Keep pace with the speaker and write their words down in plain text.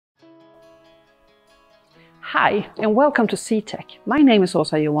Hi and welcome to CTech. My name is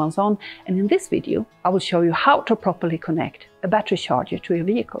Åsa Johansson, and in this video I will show you how to properly connect a battery charger to your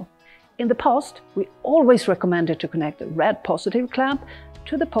vehicle. In the past, we always recommended to connect the red positive clamp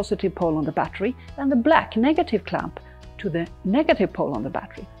to the positive pole on the battery and the black negative clamp to the negative pole on the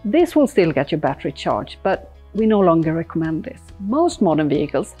battery. This will still get your battery charged, but we no longer recommend this. Most modern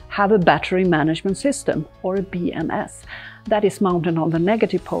vehicles have a battery management system, or a BMS, that is mounted on the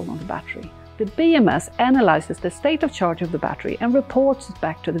negative pole on the battery. The BMS analyzes the state of charge of the battery and reports it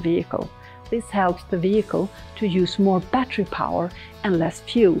back to the vehicle. This helps the vehicle to use more battery power and less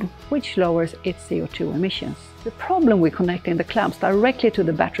fuel, which lowers its CO2 emissions. The problem with connecting the clamps directly to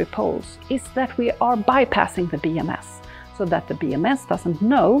the battery poles is that we are bypassing the BMS, so that the BMS doesn't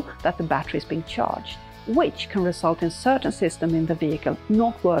know that the battery is being charged, which can result in certain systems in the vehicle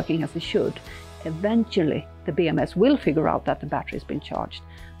not working as it should. Eventually, the BMS will figure out that the battery has been charged,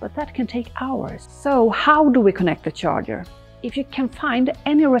 but that can take hours. So how do we connect the charger? If you can find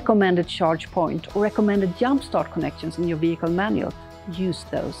any recommended charge point or recommended jump start connections in your vehicle manual, use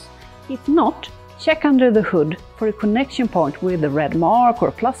those. If not, check under the hood for a connection point with a red mark or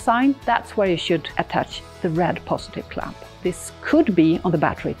a plus sign. That's where you should attach the red positive clamp. This could be on the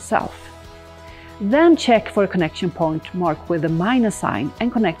battery itself. Then check for a connection point marked with a minus sign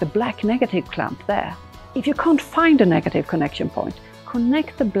and connect the black negative clamp there. If you can't find a negative connection point,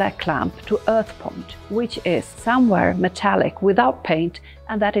 connect the black clamp to earth point, which is somewhere metallic without paint,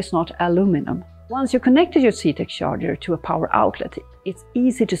 and that is not aluminum. Once you connected your CTech charger to a power outlet, it's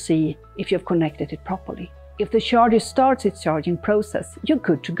easy to see if you've connected it properly. If the charger starts its charging process, you're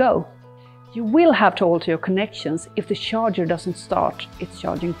good to go. You will have to alter your connections if the charger doesn't start its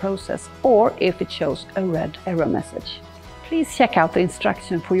charging process or if it shows a red error message. Please check out the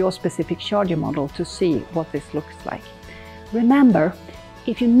instruction for your specific charger model to see what this looks like. Remember,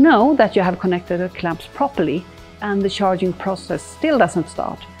 if you know that you have connected the clamps properly and the charging process still doesn't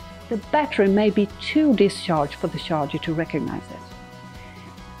start, the battery may be too discharged for the charger to recognize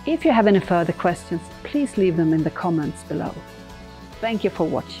it. If you have any further questions, please leave them in the comments below. Thank you for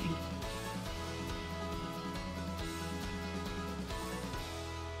watching.